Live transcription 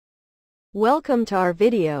Welcome to our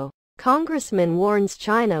video. Congressman warns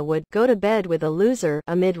China would go to bed with a loser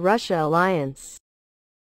amid Russia alliance.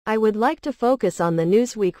 I would like to focus on the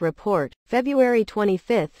Newsweek report, February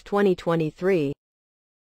 25, 2023.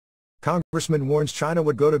 Congressman warns China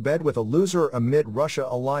would go to bed with a loser amid Russia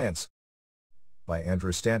alliance. By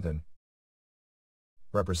Andrew Stanton.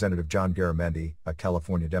 Representative John Garamendi, a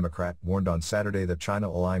California Democrat, warned on Saturday that China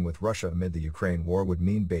allying with Russia amid the Ukraine war would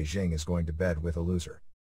mean Beijing is going to bed with a loser.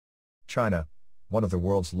 China, one of the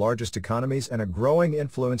world's largest economies and a growing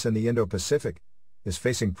influence in the Indo-Pacific, is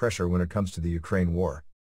facing pressure when it comes to the Ukraine war.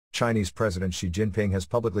 Chinese President Xi Jinping has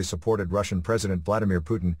publicly supported Russian President Vladimir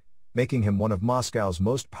Putin, making him one of Moscow's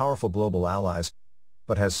most powerful global allies,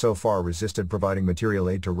 but has so far resisted providing material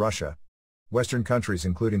aid to Russia. Western countries,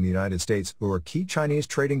 including the United States, who are key Chinese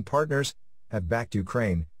trading partners, have backed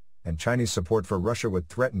Ukraine, and Chinese support for Russia would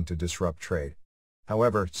threaten to disrupt trade.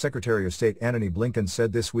 However, Secretary of State Antony Blinken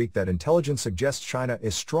said this week that intelligence suggests China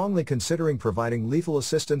is strongly considering providing lethal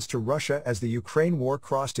assistance to Russia as the Ukraine war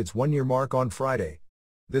crossed its one-year mark on Friday.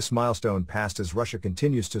 This milestone passed as Russia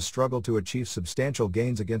continues to struggle to achieve substantial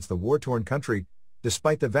gains against the war-torn country,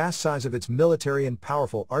 despite the vast size of its military and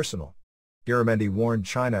powerful arsenal. Garamendi warned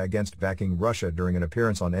China against backing Russia during an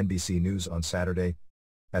appearance on NBC News on Saturday.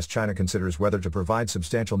 As China considers whether to provide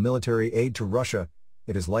substantial military aid to Russia,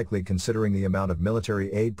 it is likely considering the amount of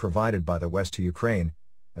military aid provided by the West to Ukraine,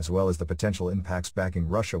 as well as the potential impacts backing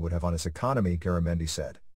Russia would have on its economy, Garamendi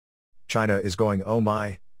said. China is going, "Oh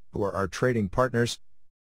my, who are our trading partners?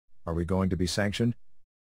 Are we going to be sanctioned?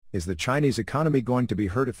 Is the Chinese economy going to be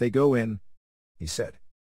hurt if they go in?" he said.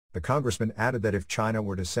 The congressman added that if China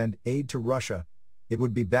were to send aid to Russia, it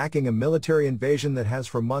would be backing a military invasion that has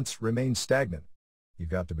for months remained stagnant. You've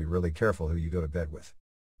got to be really careful who you go to bed with.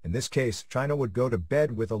 In this case, China would go to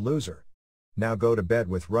bed with a loser. Now go to bed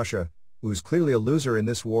with Russia, who is clearly a loser in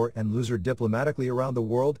this war and loser diplomatically around the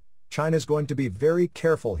world. China's going to be very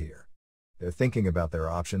careful here. They're thinking about their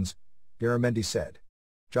options, Garamendi said.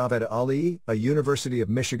 Javed Ali, a University of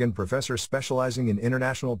Michigan professor specializing in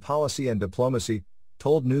international policy and diplomacy,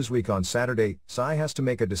 told Newsweek on Saturday, Xi has to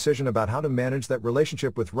make a decision about how to manage that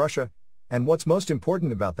relationship with Russia, and what's most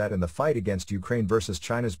important about that in the fight against Ukraine versus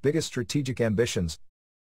China's biggest strategic ambitions.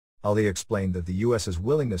 Ali explained that the U.S.'s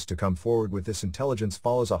willingness to come forward with this intelligence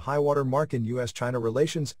follows a high-water mark in U.S.-China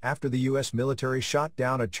relations after the U.S. military shot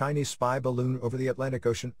down a Chinese spy balloon over the Atlantic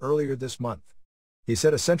Ocean earlier this month. He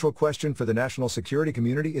said a central question for the national security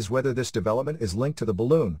community is whether this development is linked to the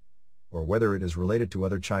balloon, or whether it is related to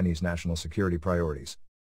other Chinese national security priorities.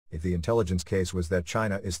 If the intelligence case was that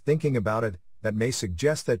China is thinking about it, that may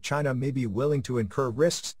suggest that China may be willing to incur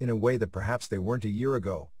risks in a way that perhaps they weren't a year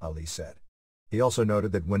ago, Ali said. He also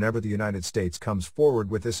noted that whenever the United States comes forward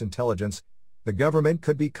with this intelligence, the government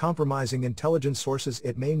could be compromising intelligence sources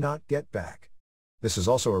it may not get back. This is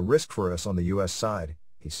also a risk for us on the U.S. side,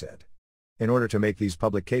 he said. In order to make these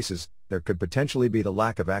public cases, there could potentially be the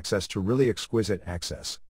lack of access to really exquisite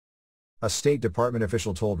access. A State Department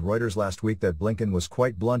official told Reuters last week that Blinken was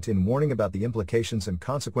quite blunt in warning about the implications and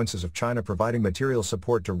consequences of China providing material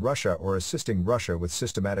support to Russia or assisting Russia with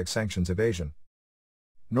systematic sanctions evasion.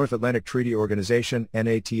 North Atlantic Treaty Organization,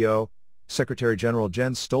 NATO, Secretary General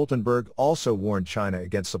Jens Stoltenberg also warned China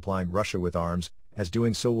against supplying Russia with arms, as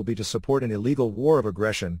doing so will be to support an illegal war of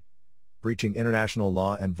aggression, breaching international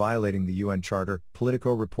law and violating the UN Charter,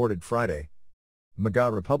 Politico reported Friday.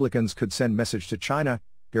 MAGA Republicans could send message to China,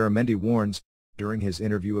 Garamendi warns. During his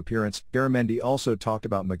interview appearance, Garamendi also talked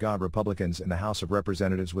about MAGA Republicans in the House of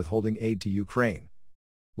Representatives withholding aid to Ukraine.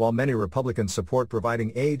 While many Republicans support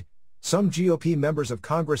providing aid, some GOP members of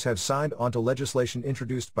Congress have signed onto legislation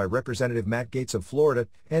introduced by Representative Matt Gaetz of Florida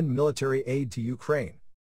to end military aid to Ukraine.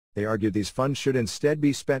 They argued these funds should instead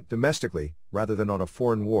be spent domestically, rather than on a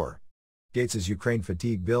foreign war. Gaetz's Ukraine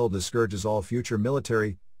fatigue bill discourages all future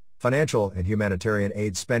military, financial and humanitarian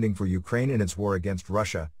aid spending for Ukraine in its war against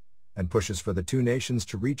Russia, and pushes for the two nations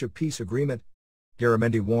to reach a peace agreement.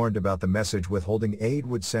 Garamendi warned about the message withholding aid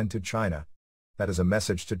would send to China. That is a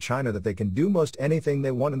message to China that they can do most anything they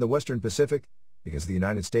want in the Western Pacific, because the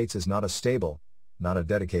United States is not a stable, not a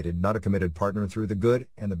dedicated, not a committed partner through the good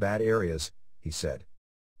and the bad areas, he said.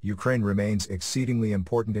 Ukraine remains exceedingly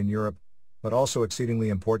important in Europe, but also exceedingly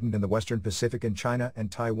important in the Western Pacific and China and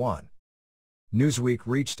Taiwan. Newsweek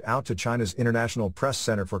reached out to China's International Press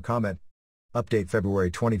Center for comment. Update February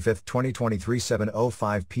 25, 2023,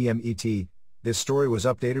 7:05 p.m. ET. This story was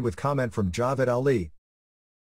updated with comment from Javed Ali.